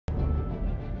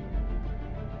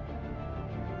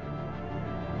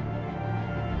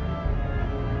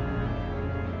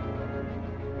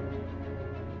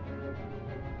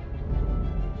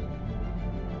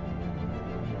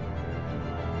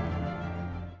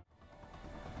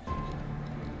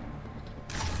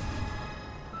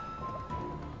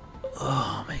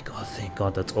Oh my god, thank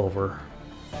god that's over.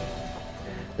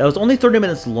 That was only 30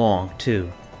 minutes long,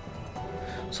 too.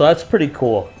 So that's pretty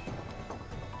cool.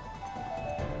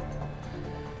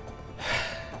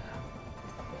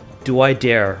 Do I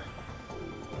dare?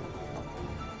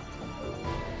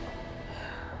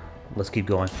 Let's keep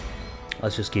going.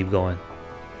 Let's just keep going.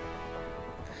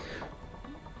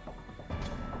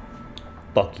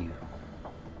 Fuck you.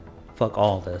 Fuck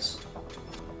all this.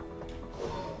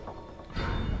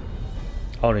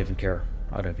 I don't even care.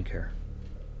 I don't even care.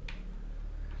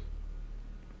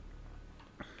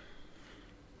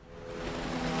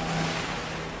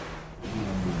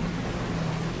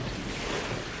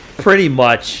 Pretty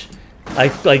much,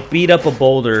 I like beat up a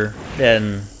boulder,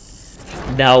 and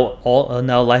now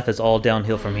life is all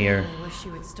downhill from here. I wish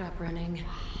you would stop running.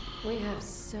 We have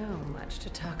so much to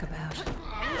talk about.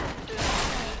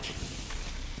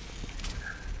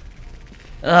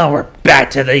 Oh, we're back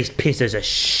to these pieces of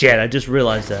shit. I just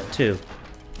realized that too.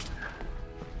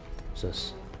 What's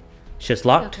this? Shit's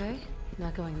locked? Okay,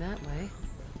 not going that way.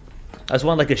 I just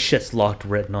want like a shit's locked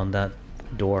written on that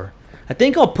door. I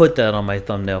think I'll put that on my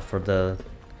thumbnail for the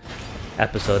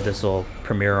episode this will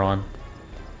premiere on.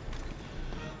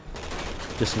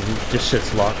 Just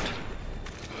shit's locked.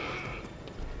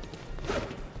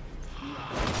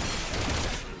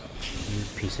 You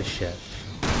piece of shit.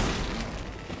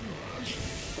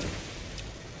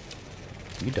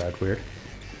 You died weird.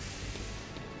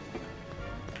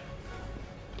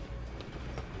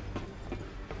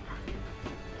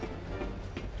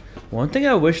 One thing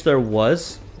I wish there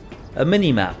was a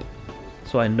mini-map,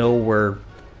 so I know where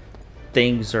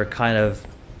things are kind of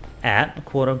at,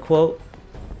 quote-unquote.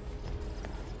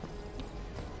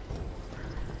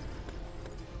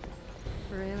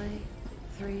 Really?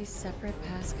 3 separate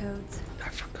passcodes? I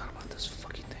forgot about this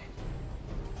fucking thing.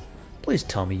 Please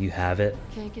tell me you have it.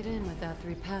 Can't get in without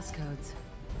 3 passcodes.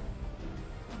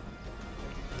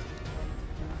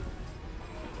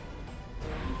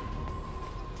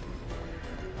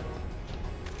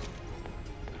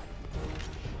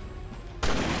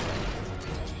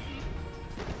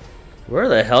 Where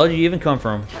the hell did you even come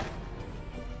from?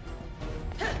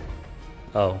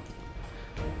 Oh.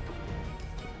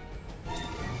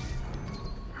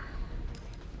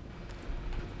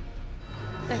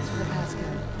 Thanks for the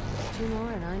passcode. 2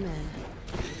 more and I'm in.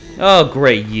 Oh,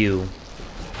 great, you.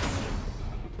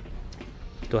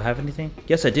 Do I have anything?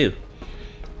 Yes, I do.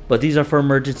 But these are for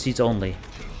emergencies only.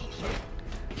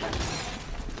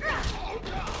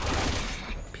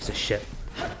 Piece of shit.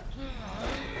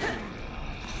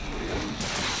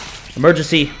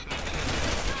 Emergency!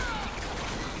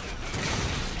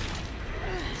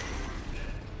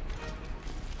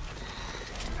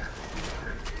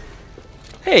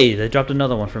 Hey, they dropped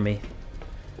another one for me.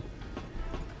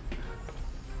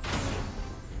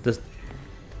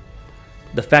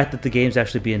 The fact that the game's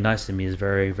actually being nice to me is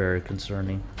very, very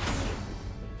concerning.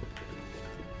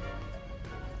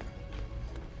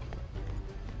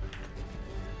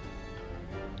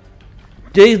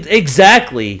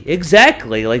 Exactly,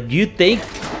 exactly. Like, you think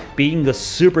being the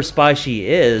super spy she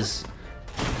is,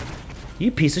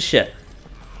 you piece of shit.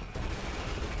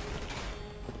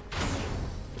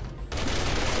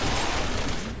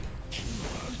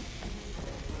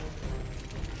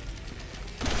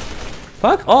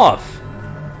 Fuck off.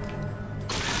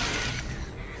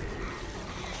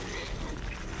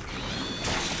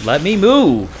 Let me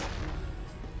move.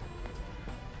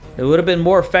 It would have been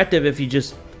more effective if you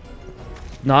just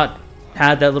not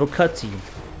had that little cutscene.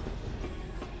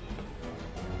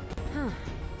 Huh.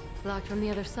 Locked from the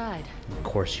other side. Of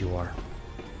course you are.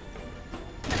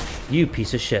 You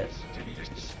piece of shit.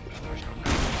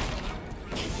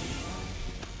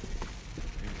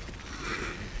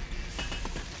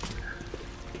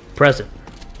 Present.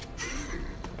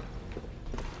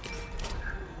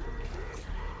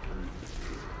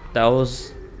 That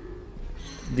was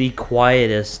the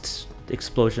quietest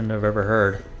explosion I've ever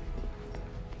heard.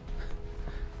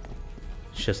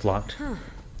 It's just locked. Huh.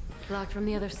 Locked from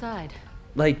the other side.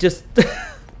 Like, just...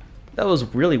 that was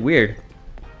really weird.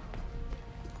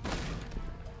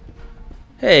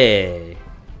 Hey.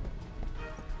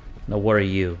 Now what are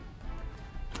you?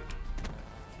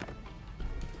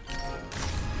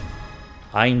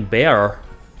 Ein Bear.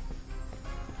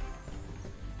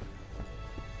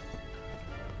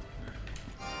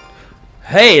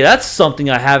 Hey, that's something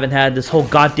I haven't had this whole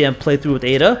goddamn playthrough with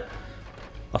Ada.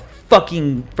 A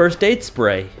fucking first aid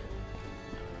spray.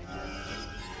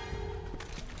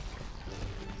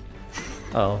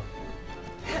 Oh.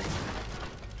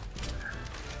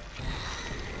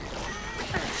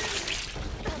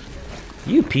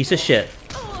 You piece of shit.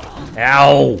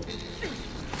 Ow.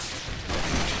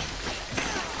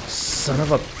 Son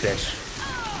of a bitch.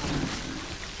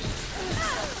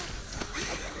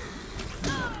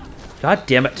 God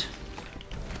damn it.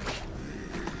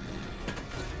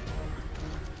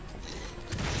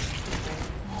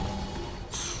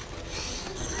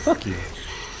 Fuck you.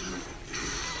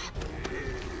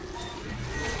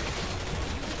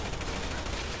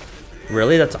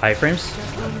 Really? That's iframes?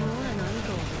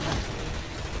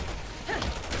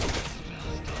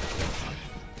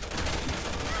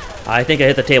 I think I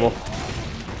hit the table.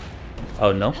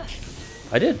 Oh, no.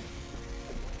 I did.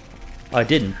 I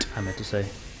didn't, I meant to say.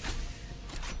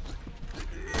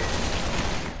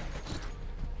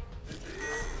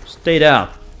 Stay down.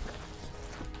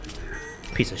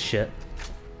 Piece of shit.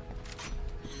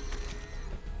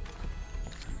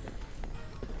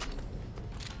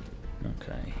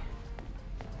 Okay.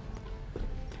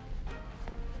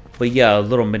 But yeah, a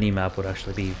little mini map would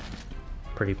actually be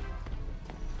pretty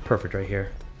perfect right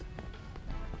here.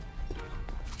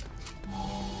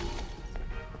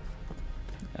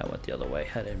 I went the other way.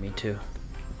 I didn't mean to.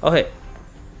 Oh, hey.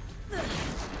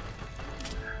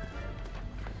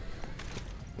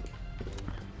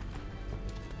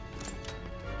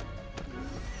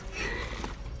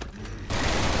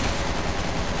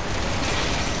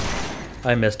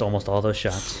 I missed almost all those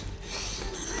shots.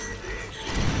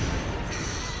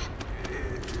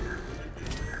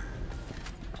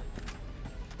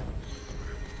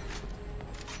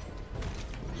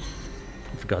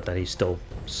 I forgot that he still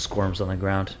squirms on the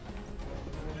ground.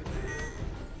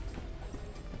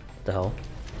 What the hell?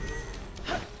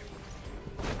 Oh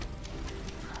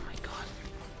my god.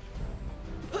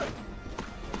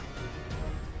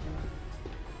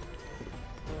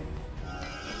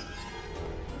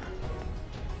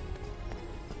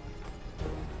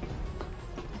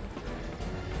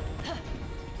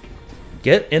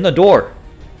 Get in the door.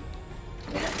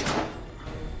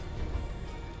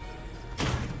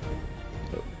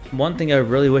 One thing I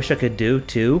really wish I could do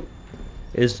too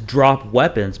is drop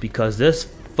weapons, because this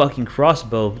fucking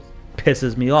crossbow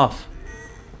pisses me off.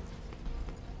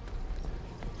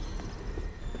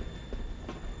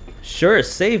 Sure, it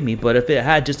saved me, but if it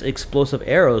had just explosive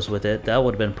arrows with it, that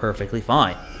would have been perfectly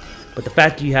fine. But the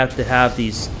fact you have to have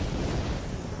these...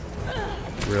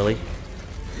 Really?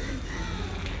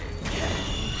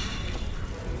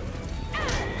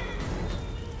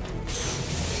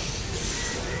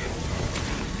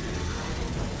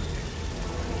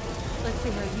 Let's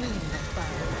see how you handle fire.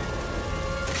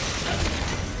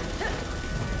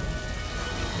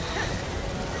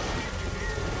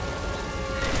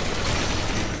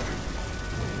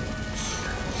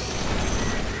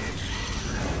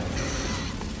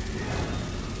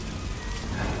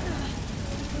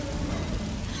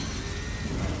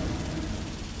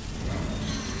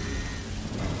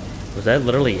 Was that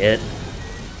literally it?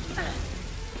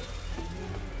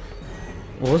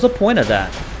 What was the point of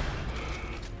that?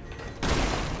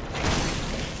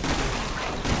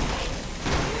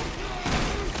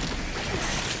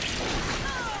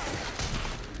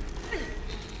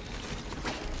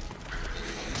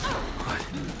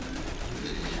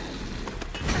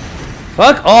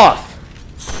 Fuck off!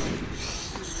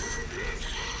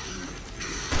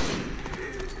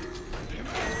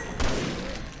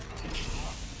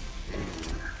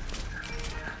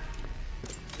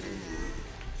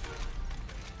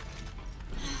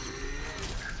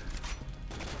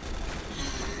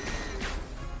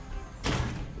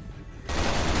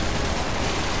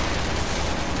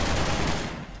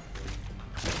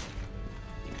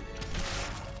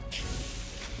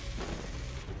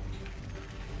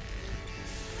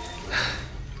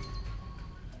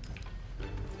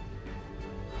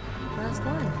 Last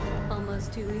one.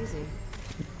 Almost too easy.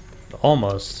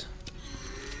 Almost.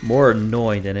 More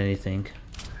annoying than anything.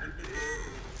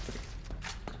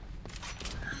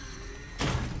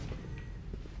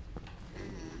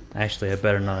 Actually, I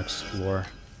better not explore.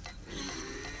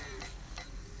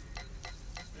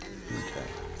 Okay.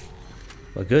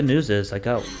 Well, good news is I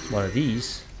got one of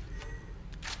these.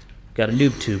 Got a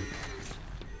noob tube.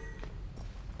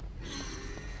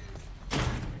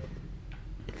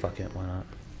 Fuck it, why not?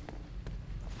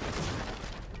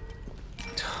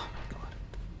 Oh my god.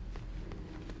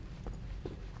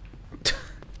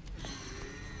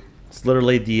 It's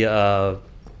literally the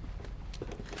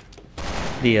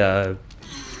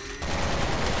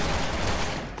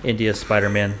India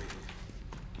Spider-Man.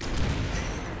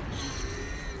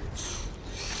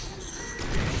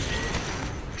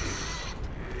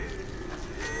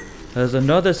 There's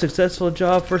another successful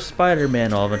job for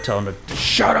Spider-Man. All of them telling him to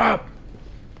shut up.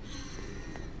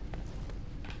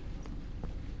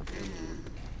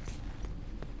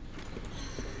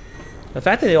 The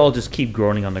fact that they all just keep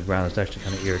groaning on the ground is actually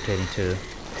kind of irritating too.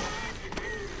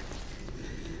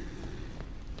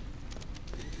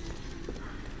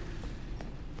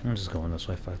 I'm just going this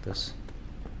way, fuck this.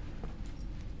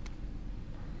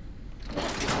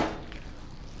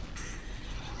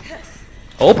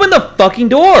 Open the fucking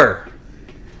door!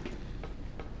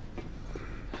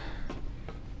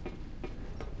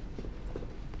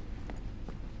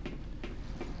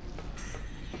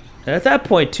 And at that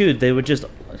point too, they would just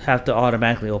have to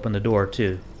automatically open the door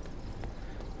too.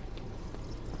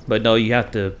 But no, you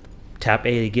have to tap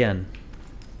A again.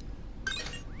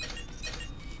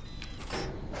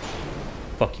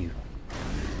 Fuck you.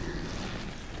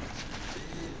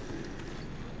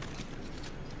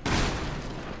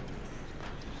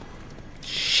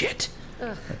 Shit.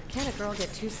 Ugh, can't a girl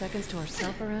get 2 seconds to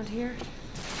herself around here?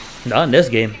 Not in this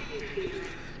game.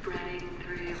 Spreading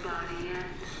through your body yet?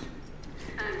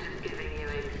 I'm just giving you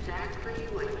exactly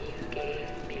what you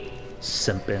gave me.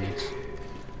 Simpins.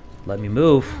 Let me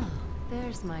move. Oh,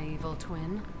 there's my evil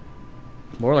twin.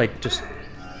 More like just...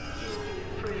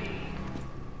 Afraid.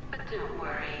 But don't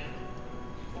worry.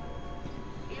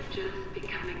 You're just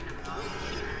becoming the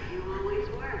monster you always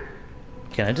were.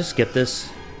 Can I just skip this?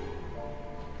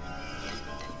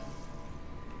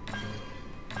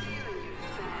 You and your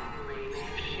family may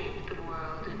have shaped the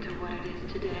world into what it is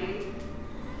today.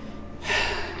 But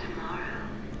starting tomorrow,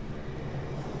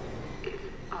 it's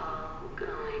all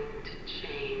going to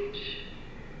change.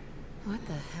 What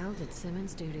the hell did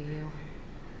Simmons do to you?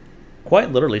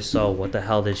 Quite literally so. What the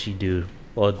hell did she do?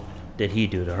 Well, did he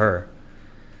do to her?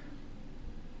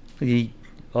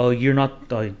 You're not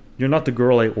the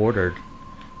girl I ordered.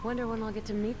 Wonder when I'll get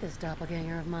to meet this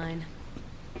doppelganger of mine.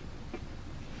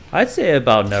 I'd say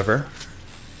about never.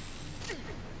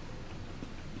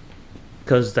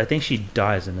 Because I think she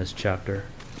dies in this chapter.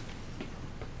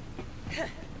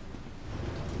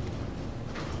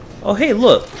 Oh, hey,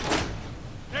 look.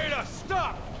 Ada,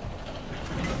 stop!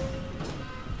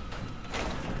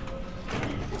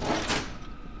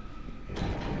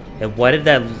 And why did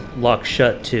that lock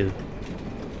shut too?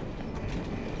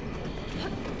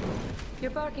 You're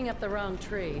barking up the wrong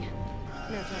tree.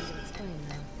 No time to explain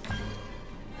though.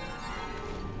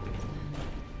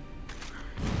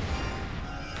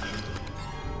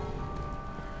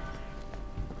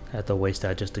 I had to waste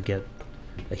that just to get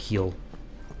a heal.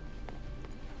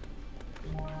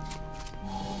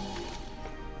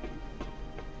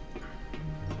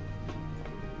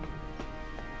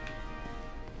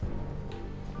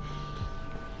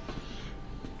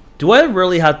 Do I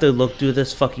really have to look through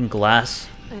this fucking glass?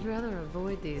 I'd rather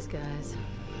avoid these guys.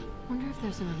 Wonder if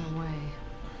there's another way.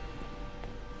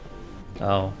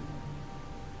 Oh.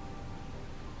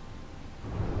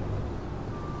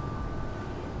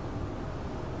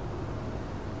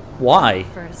 Why?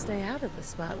 Prefer to stay out of the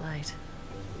spotlight.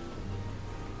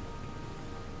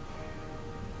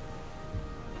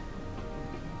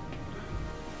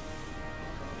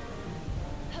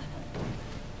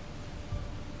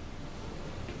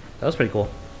 That was pretty cool.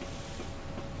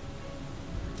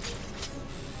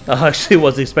 I actually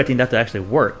was expecting that to actually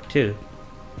work, too.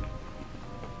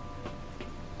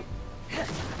 Thank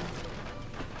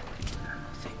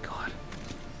God.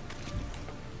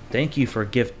 Thank you for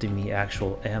gifting me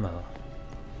actual ammo.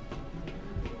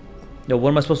 No, what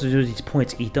am I supposed to do with these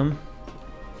points? Eat them?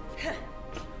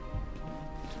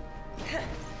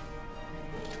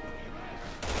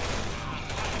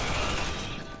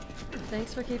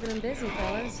 Thanks for keeping him busy,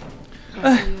 fellas.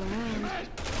 I'll see you around.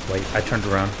 Wait, I turned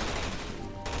around.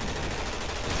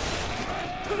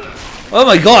 Oh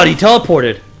my God, he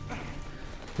teleported!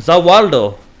 Is that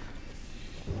Waldo?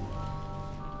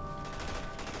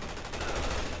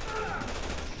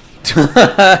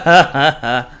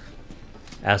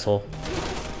 Asshole.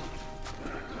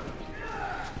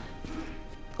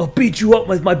 I'll beat you up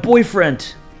with my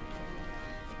boyfriend!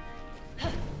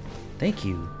 Thank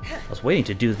you. I was waiting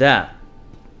to do that.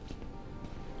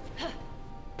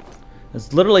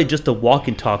 It's literally just a walk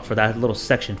and talk for that little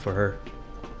section for her.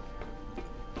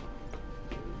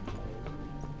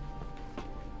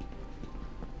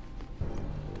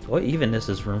 What even is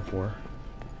this room for?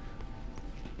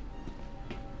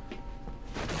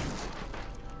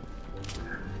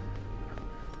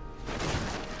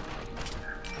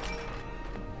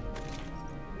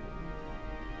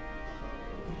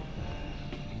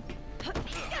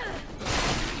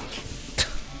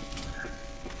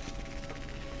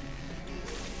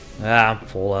 Ah, I'm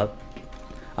full up.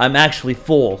 I'm actually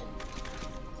full.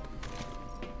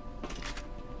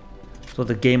 That's what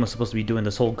the game was supposed to be doing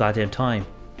this whole goddamn time.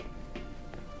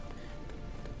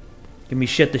 Give me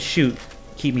shit to shoot.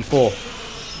 Keep me full.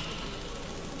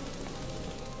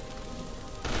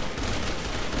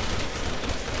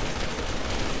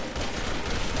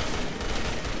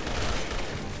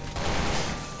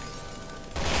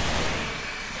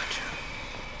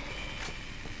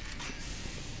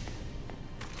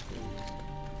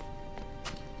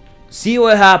 See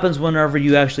what happens whenever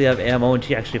you actually have ammo and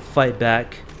you actually fight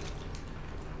back.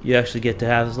 You actually get to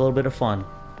have a little bit of fun.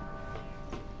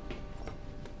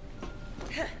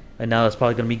 And now that's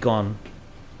probably going to be gone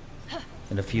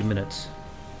in a few minutes.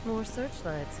 More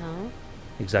searchlights, huh?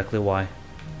 Exactly why.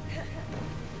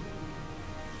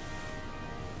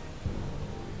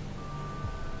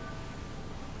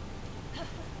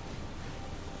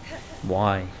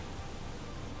 Why?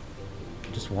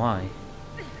 Just why?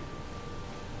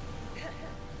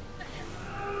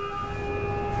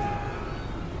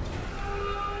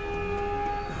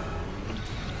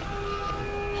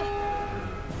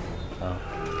 Oh.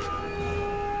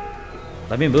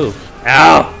 Let me move.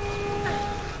 Ow!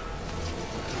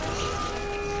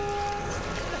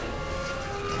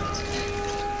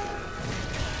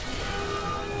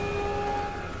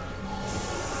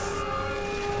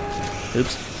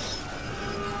 Oops.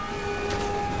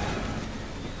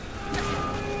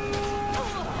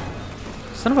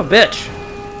 Son of a bitch.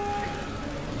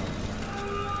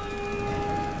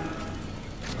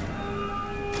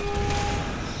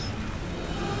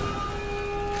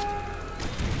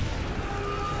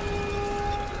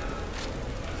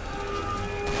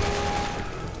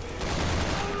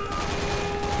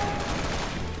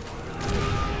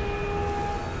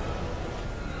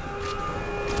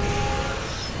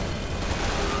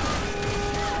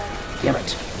 Damn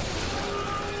it.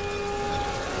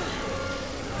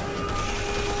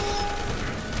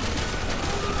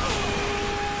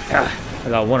 Ah, I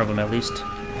got one of them at least.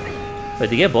 Wait,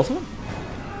 did you get both of them?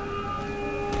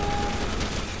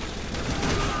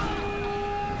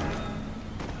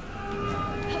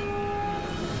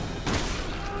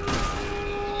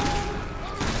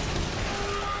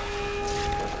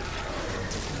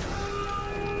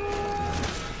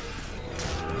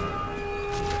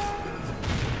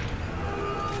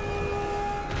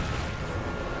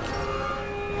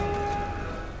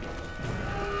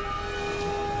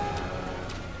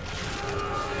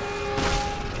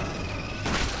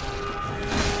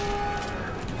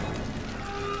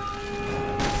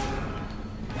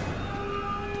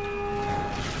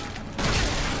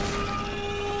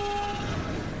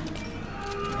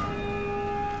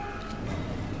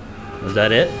 Is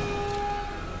that it?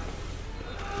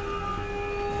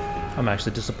 I'm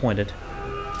actually disappointed.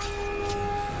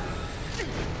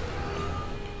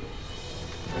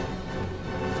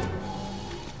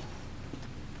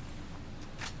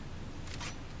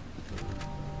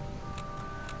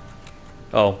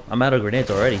 Oh, I'm out of grenades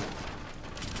already.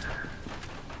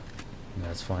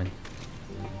 That's fine.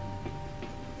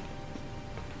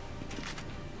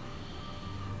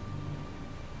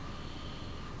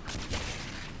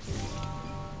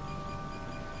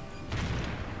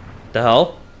 The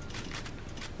hell?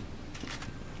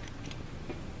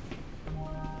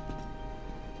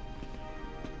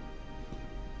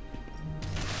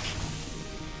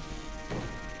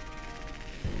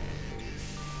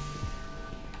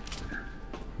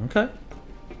 Okay.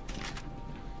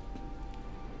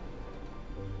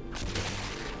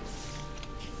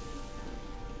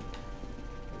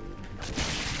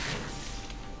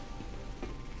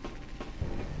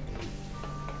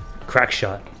 Crack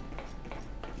shot.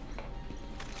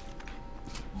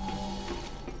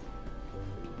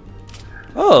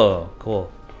 Oh, cool.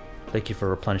 Thank you for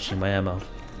replenishing my ammo.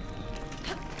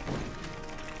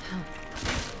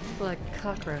 Like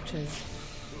cockroaches.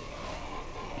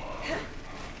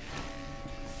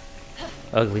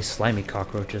 Ugly, slimy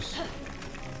cockroaches.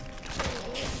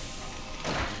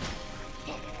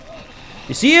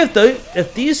 You see,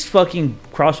 if these fucking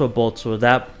crossbow bolts were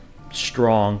that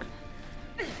strong,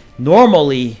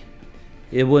 normally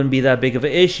it wouldn't be that big of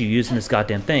an issue using this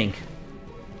goddamn thing.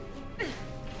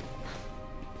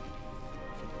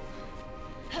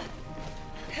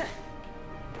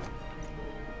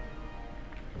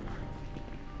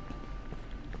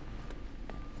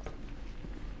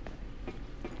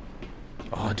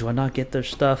 Oh, do I not get their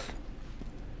stuff?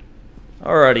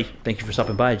 Alrighty. Thank you for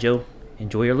stopping by, Joe.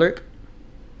 Enjoy your lurk.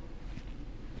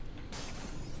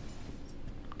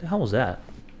 What the hell was that?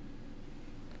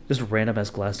 Just random ass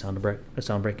glass sound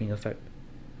breaking effect.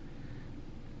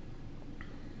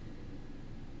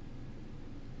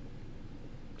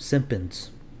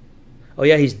 Simpins. Oh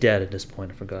yeah, he's dead at this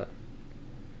point, I forgot.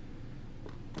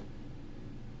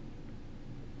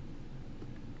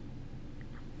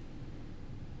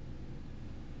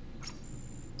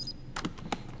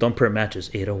 Don't print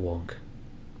matches, Ada Wong.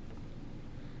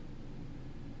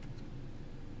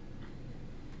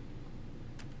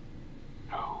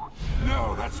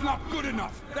 No, that's not good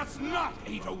enough. That's not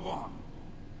 801.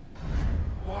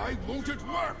 Why won't it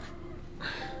work?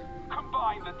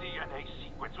 Combine the DNA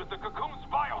sequence with the cocoon's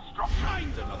biostructure.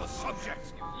 Find another subject.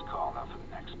 It's called up for the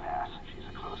next pass. She's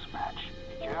a close match.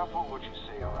 Be careful what you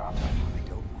say around her. I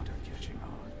don't want her catching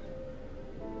on.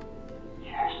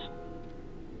 Yes.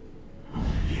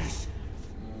 Yes.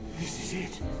 This is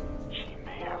it. She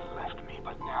may have left me,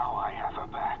 but now I have her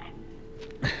back.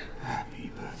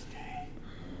 Happy birthday,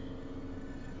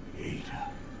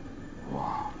 Ada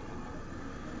Wong.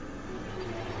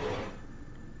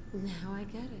 Now I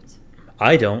get it.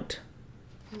 I don't.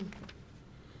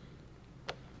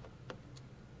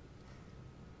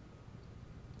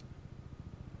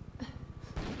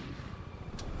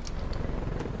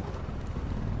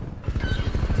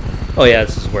 Oh yeah,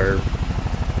 this is where...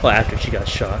 Well, after she got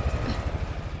shot.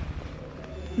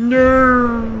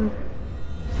 No.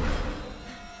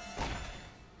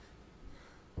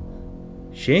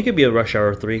 She ain't gonna be a Rush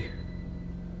Hour 3.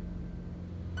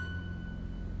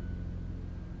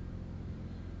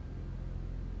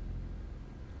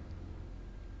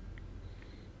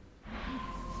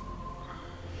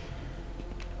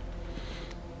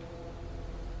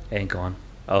 Ain't gone.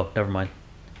 Oh, never mind.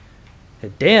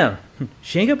 Hey, damn!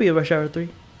 She ain't gonna be a Rush Hour 3.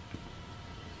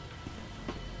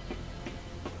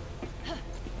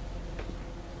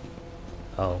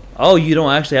 Oh. Oh, you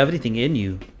don't actually have anything in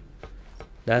you.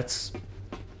 That's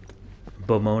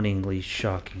bemoaningly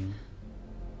shocking.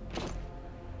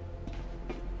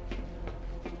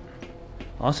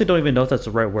 Honestly, don't even know if that's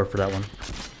the right word for that one.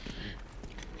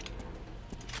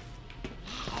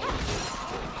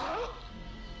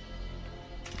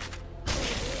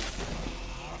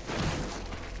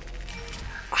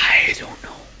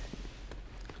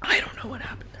 I don't know what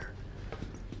happened there.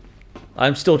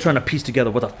 I'm still trying to piece together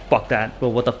what the fuck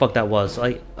that was.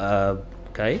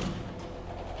 Okay.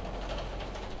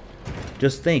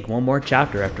 Just think, one more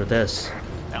chapter after this.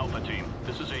 Alpha team,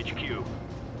 this is HQ.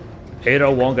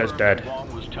 Ada Wong is dead.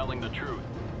 Wong was telling the truth.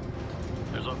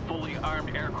 There's a fully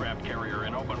armed aircraft carrier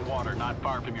in open water not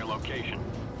far from your location.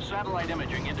 Satellite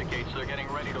imaging indicates they're getting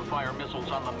ready to fire missiles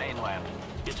on the mainland.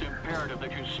 It's imperative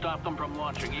that you stop them from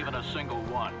launching even a single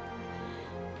one.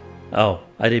 Oh,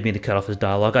 I didn't mean to cut off his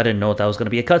dialogue. I didn't know that was going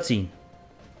to be a cutscene.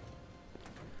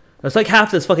 That's like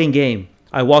half this fucking game.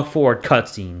 I walk forward,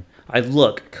 cutscene. I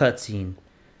look, cutscene.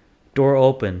 Door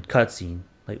open, cutscene.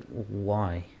 Like,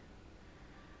 why?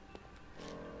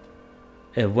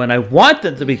 And when I want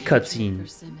them to be cutscene,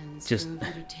 just...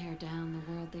 to tear down the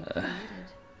world they created.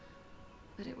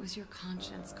 But it was your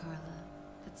conscience, Carla,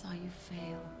 that saw you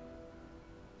fail.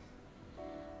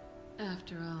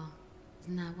 After all,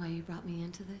 isn't that why you brought me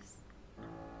into this?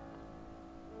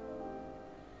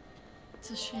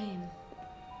 It's a shame.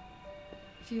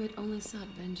 If you had only sought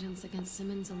vengeance against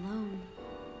Simmons alone,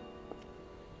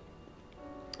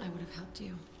 I would have helped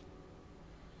you.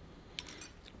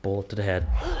 Bullet to the head.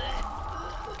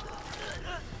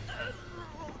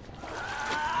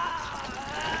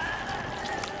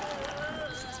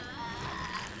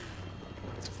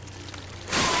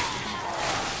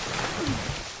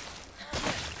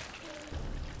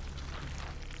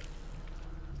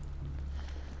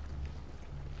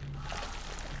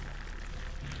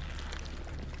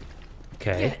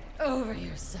 Okay. Get over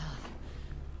yourself.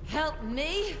 Help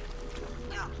me?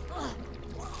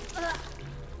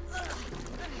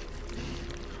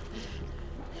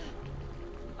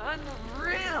 I'm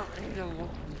real Ada.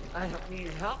 I don't need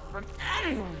help from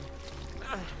anyone.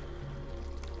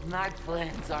 My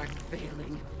plans aren't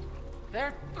failing.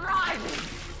 They're thriving.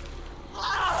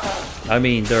 I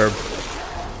mean, they're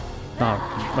not...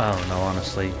 I don't know,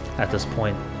 honestly, at this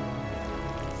point.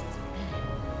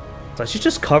 It's like she's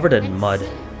just covered in mud. This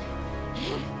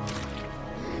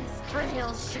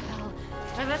frail shell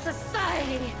of a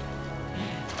society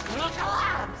will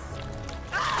collapse.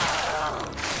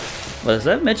 Well, as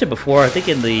I mentioned before, I think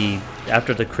in the...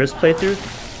 after the Chris playthrough,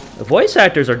 the voice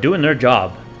actors are doing their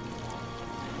job.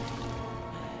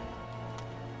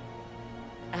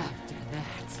 After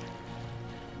that,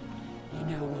 you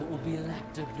know what will be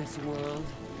left of this world?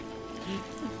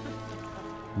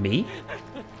 Me?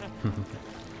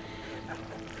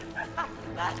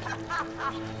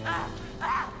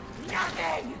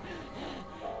 Nothing!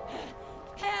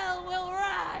 Hell will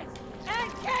rise,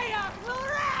 and chaos will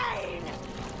reign!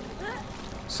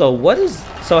 So what is...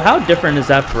 so how different is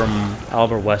that from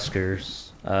Albert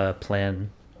Wesker's plan?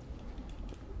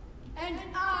 And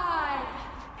I,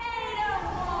 Ada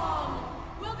Wong,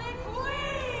 will be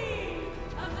queen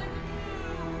of the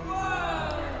new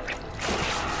world!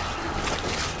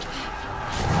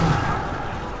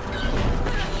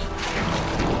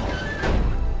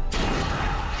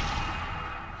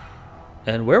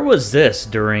 And where was this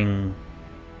during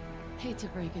Hate to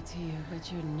break it to you,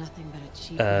 but you're nothing but a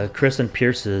cheap. Chris and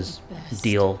Pierce's Best.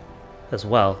 deal as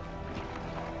well.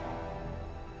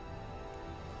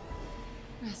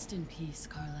 Rest in peace,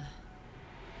 Carla.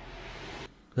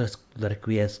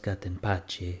 Requiescat in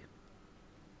pace.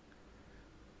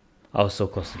 I was so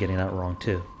close to getting that wrong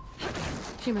too.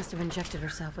 She must have injected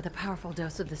herself with a powerful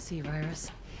dose of the C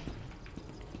virus.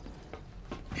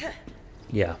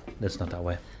 Yeah, it's not that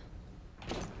way.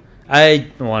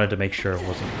 I wanted to make sure it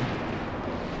wasn't.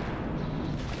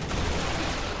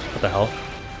 What the hell?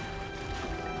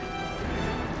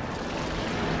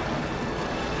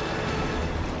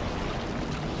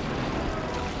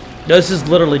 This is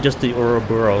literally just the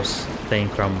Ouroboros thing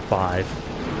from 5.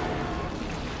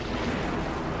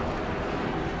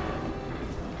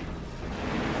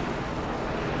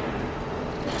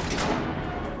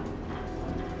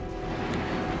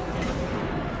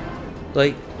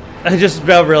 Like, I just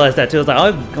about realized that too. I was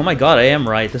like, oh my god, I am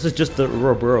right. This is just the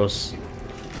Ouroboros.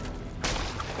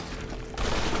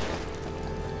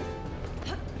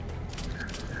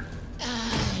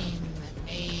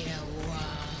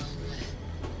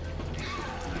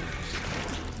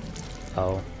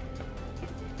 Oh.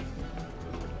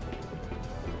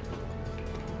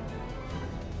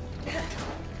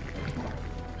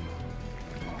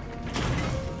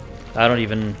 I don't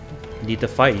even need to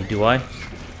fight you, do I?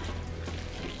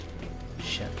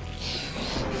 Shit.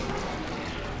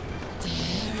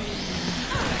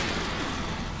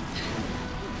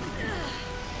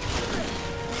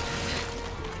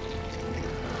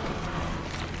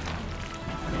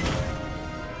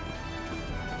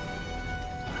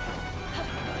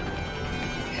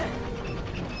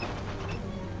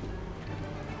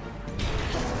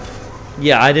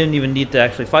 Yeah, I didn't even need to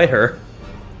actually fight her.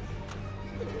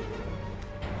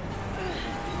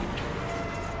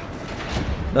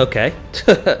 Okay.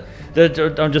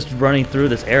 I'm just running through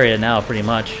this area now, pretty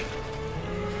much.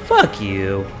 Fuck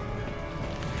you.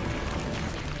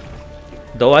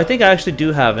 Though I think I actually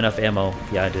do have enough ammo.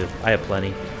 Yeah, I do. I have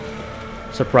plenty.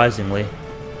 Surprisingly.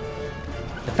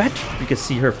 The fact you can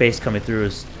see her face coming through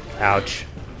is... ouch.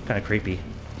 Kind of creepy.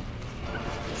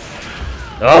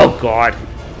 Oh, God.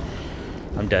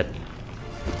 I'm dead.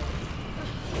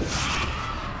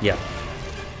 Yeah.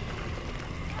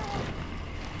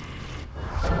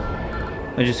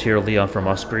 I just hear Leon from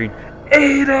off screen.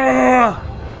 Ada!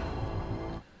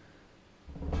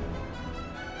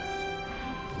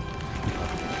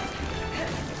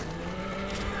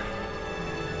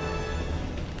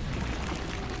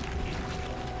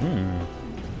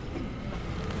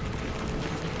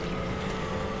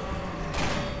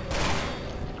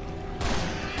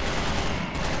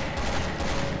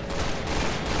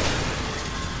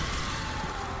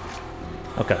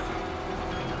 Okay.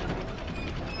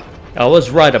 I was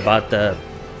right about that.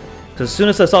 Because as soon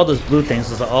as I saw those blue things,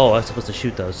 I was like, oh, I'm supposed to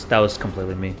shoot those. That was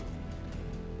completely me.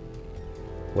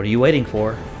 What are you waiting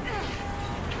for?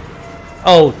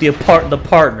 Oh, the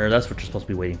partner. That's what you're supposed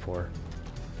to be waiting for.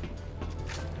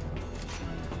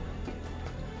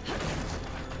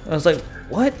 I was like,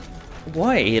 what?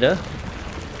 Why, Ada?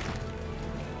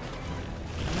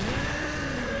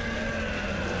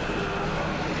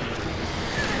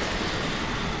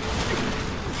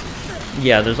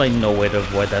 Yeah, there's like no way to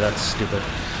avoid that. That's stupid.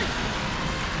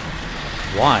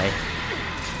 Why?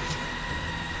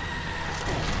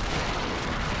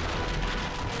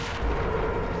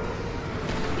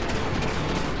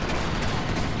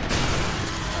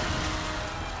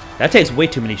 That takes way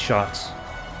too many shots.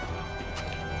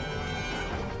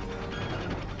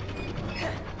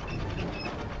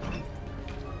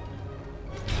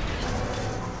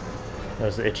 That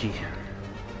was itchy.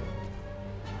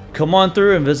 Come on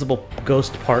through, invisible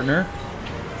ghost partner.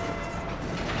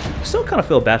 I still kind of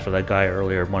feel bad for that guy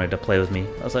earlier wanted to play with me.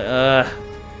 I was like, I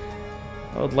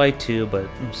would like to, but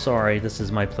I'm sorry. This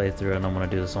is my playthrough, and I want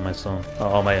to do this on my own.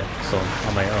 On my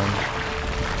own.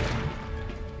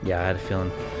 Yeah, I had a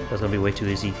feeling that's gonna be way too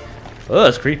easy. Oh,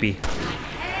 that's creepy.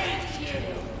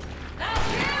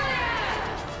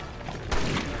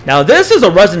 Now this is a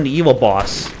Resident Evil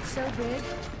boss. So big,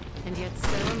 and yet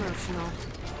so emotional.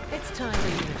 It's time for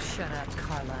you to shut up,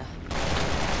 Carla.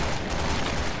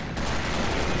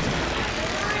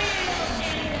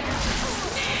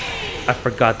 I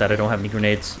forgot that I don't have any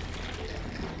grenades.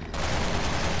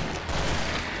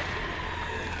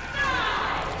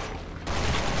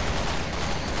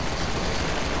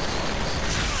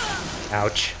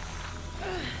 Ouch.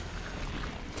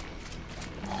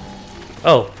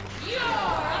 Oh.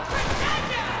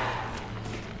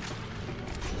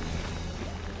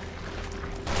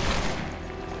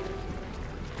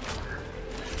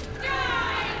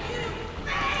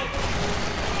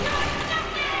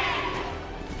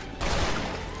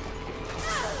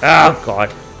 Oh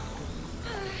god.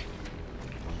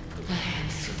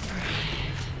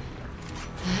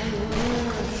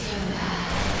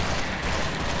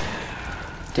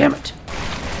 Damn it.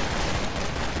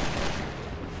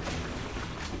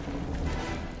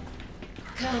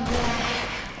 Come back.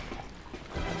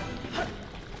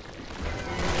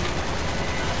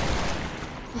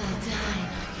 We'll dine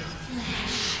on your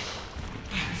flesh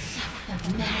and suck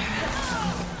the marrow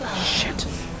from your bones. Shit.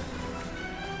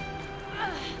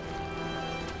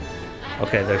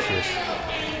 Okay, there she is.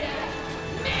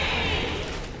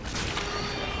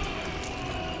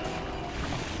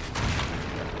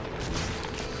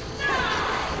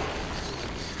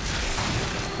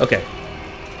 Okay.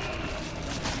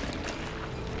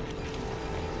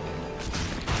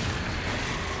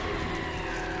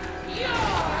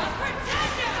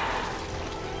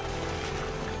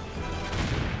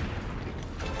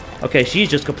 Okay, she's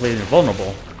just completely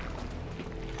invulnerable.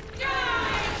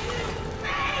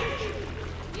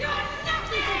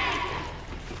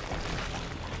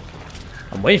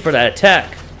 I'm waiting for that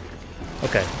attack.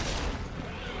 Okay.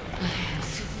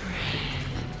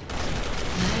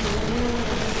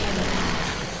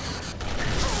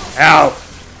 Ow!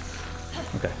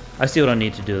 Okay, I see what I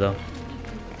need to do though.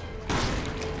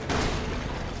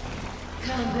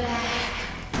 Come back.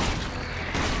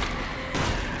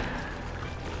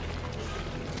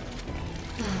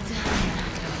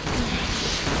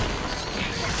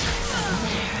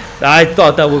 I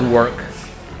thought that would work.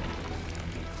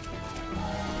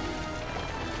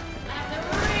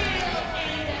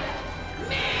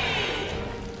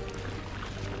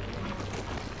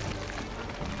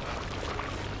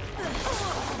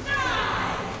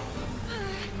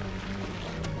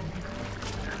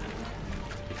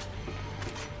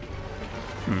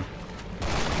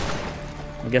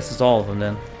 I guess it's all of them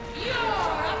then.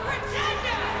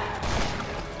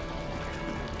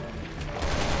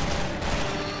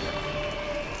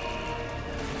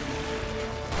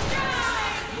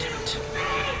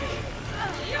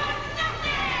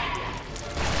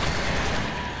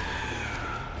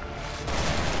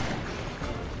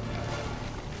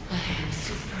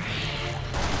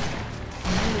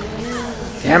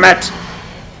 Damn it!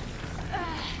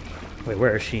 Wait,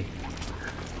 where is she?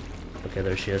 Okay,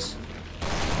 there she is.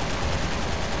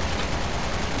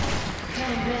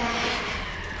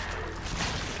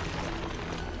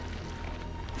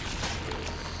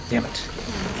 Damn it.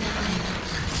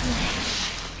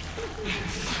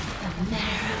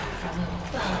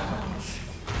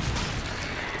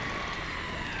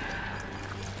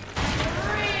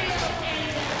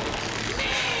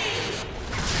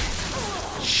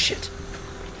 Shit.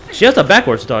 She has a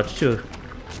backwards dodge too.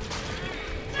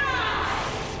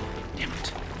 Damn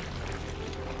it.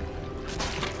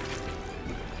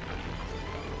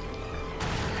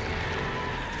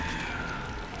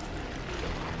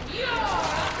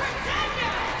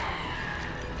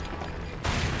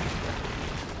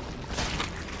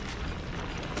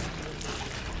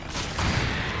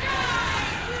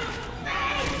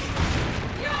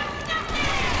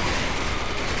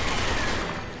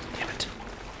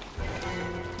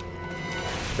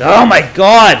 Oh my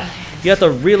god! You have to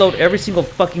reload every single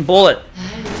fucking bullet.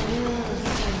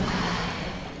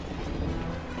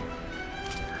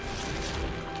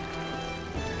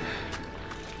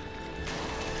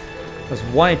 I was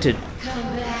wanting to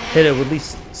hit it with at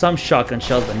least some shotgun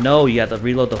shells, but no, you have to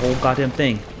reload the whole goddamn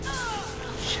thing.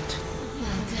 Shit.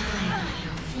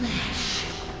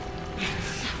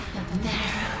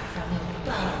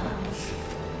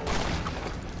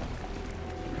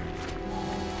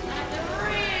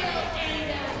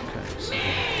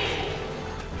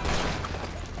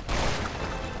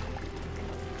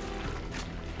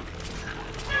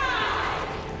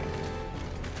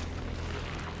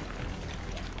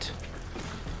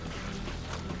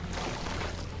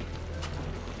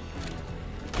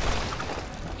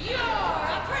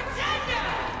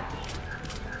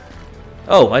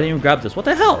 Oh, I didn't even grab this. What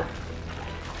the hell?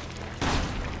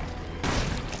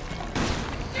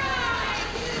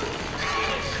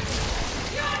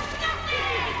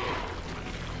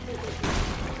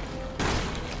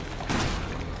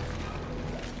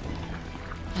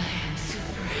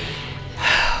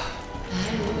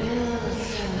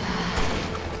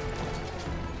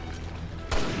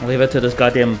 I'll leave it to this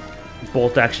goddamn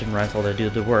bolt action rifle to do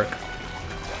the work.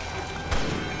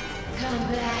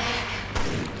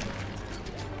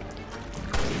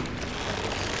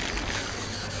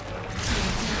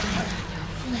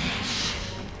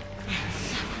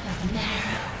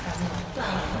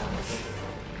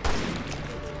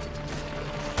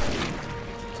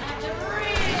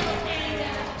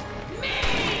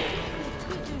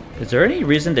 Is there any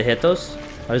reason to hit those?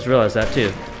 I just realized that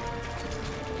too.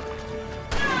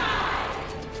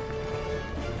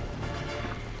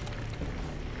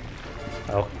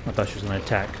 Oh, I thought she was going to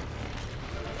attack.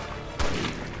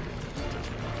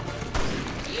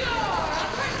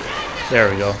 There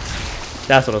we go.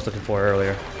 That's what I was looking for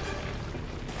earlier.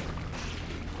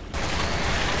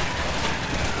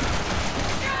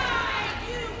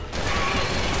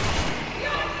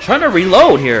 Trying to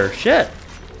reload here. Shit.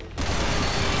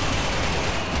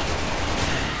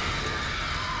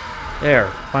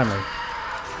 There, finally.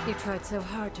 You tried so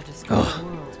hard to destroy the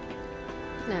world.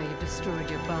 Now you've destroyed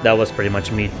your body. That was pretty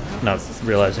much me not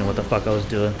realizing what the fuck I was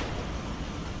doing.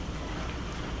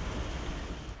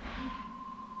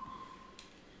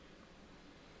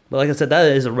 But like I said,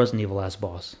 that is a Resident Evil ass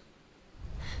boss.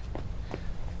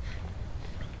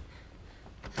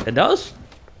 And that was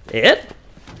it?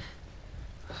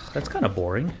 That's kind of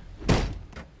boring.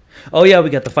 Oh yeah,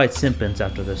 we got to fight Simpins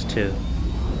after this too.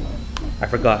 I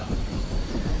forgot.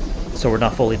 So we're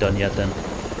not fully done yet then.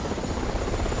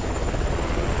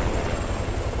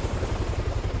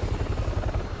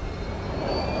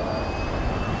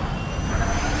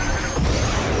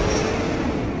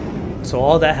 So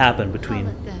all that happened between...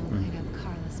 I'll let them clean up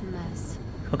Carla's mess.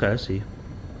 Okay, I see.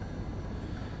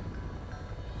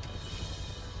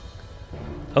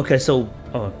 Okay, so...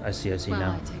 Oh, I see Well,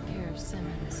 now. I take care of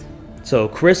Simmons. So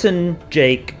Chris and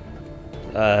Jake,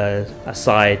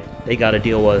 aside, they got to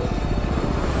deal with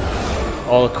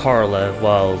all of Carla,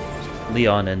 while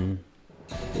Leon and...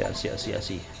 Yes.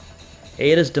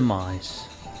 Ada's demise.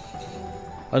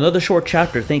 Another short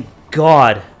chapter, thank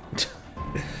God.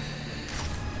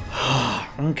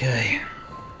 Okay.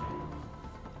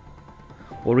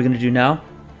 What are we gonna do now?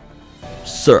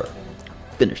 Sir,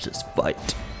 finish this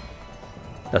fight.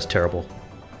 That's terrible.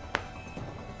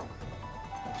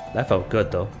 That felt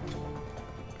good though.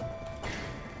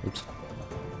 Oops.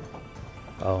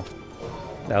 Oh.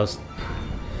 That was...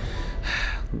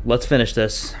 Let's finish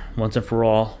this once and for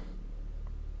all,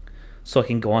 so I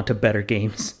can go on to better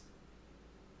games.